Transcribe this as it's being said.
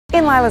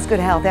In Lila's Good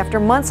Health, after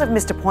months of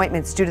missed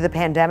appointments due to the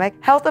pandemic,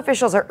 health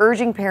officials are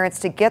urging parents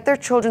to get their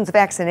children's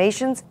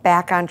vaccinations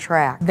back on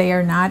track. They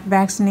are not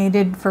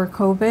vaccinated for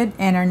COVID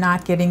and are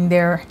not getting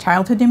their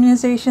childhood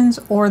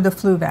immunizations or the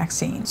flu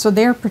vaccine, so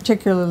they're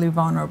particularly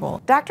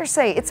vulnerable. Doctors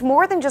say it's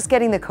more than just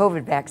getting the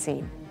COVID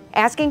vaccine.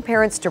 Asking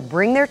parents to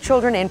bring their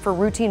children in for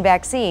routine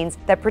vaccines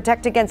that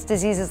protect against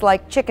diseases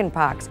like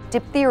chickenpox,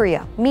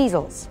 diphtheria,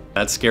 measles.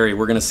 That's scary.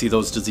 We're going to see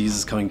those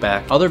diseases coming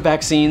back. Other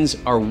vaccines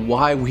are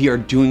why we are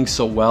doing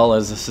so well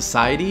as a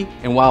society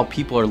and why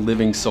people are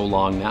living so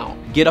long now.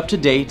 Get up to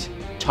date,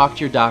 talk to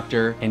your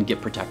doctor, and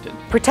get protected.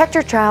 Protect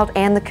your child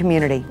and the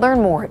community.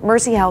 Learn more at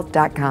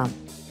mercyhealth.com.